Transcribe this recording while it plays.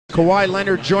Kawhi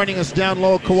Leonard joining us down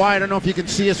low. Kawhi, I don't know if you can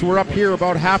see us. We're up here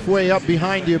about halfway up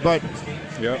behind you, but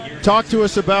talk to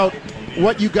us about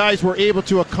what you guys were able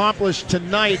to accomplish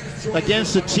tonight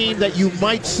against a team that you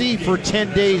might see for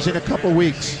 10 days in a couple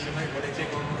weeks.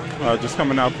 Just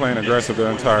coming out playing aggressive the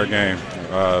entire game,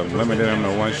 limiting them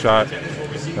to one shot.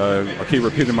 I keep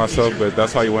repeating myself, but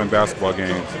that's how you win basketball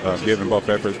games,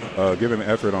 giving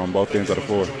effort on both ends of the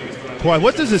floor. Kawhi,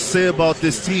 what does it say about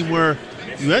this team where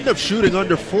you end up shooting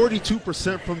under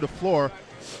 42% from the floor,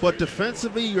 but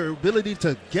defensively your ability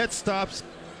to get stops,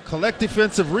 collect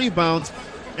defensive rebounds,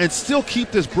 and still keep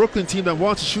this Brooklyn team that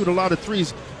wants to shoot a lot of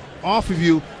threes off of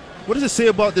you? What does it say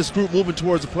about this group moving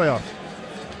towards the playoffs?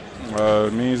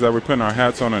 It means that we're putting our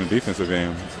hats on in the defensive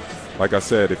end. Like I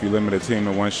said, if you limit a team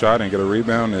to one shot and get a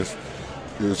rebound, it's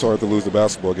hard to lose the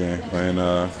basketball game. And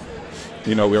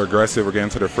we're aggressive. We're getting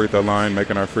to the free throw line,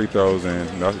 making our free throws, and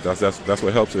that's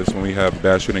what helps us when we have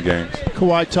bad shooting games.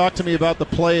 Kawhi, talk to me about the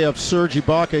play of Serge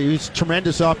Ibaka. He's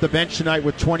tremendous off the bench tonight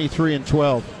with 23 and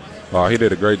 12. He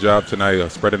did a great job tonight,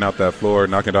 spreading out that floor,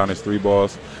 knocking down his three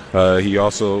balls. He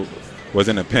also was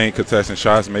in the paint, contesting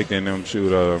shots, making them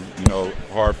shoot,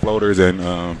 hard floaters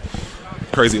and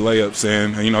crazy layups,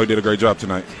 and he did a great job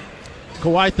tonight.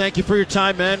 Kawhi, thank you for your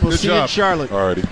time, man. We'll see you in Charlotte. All righty.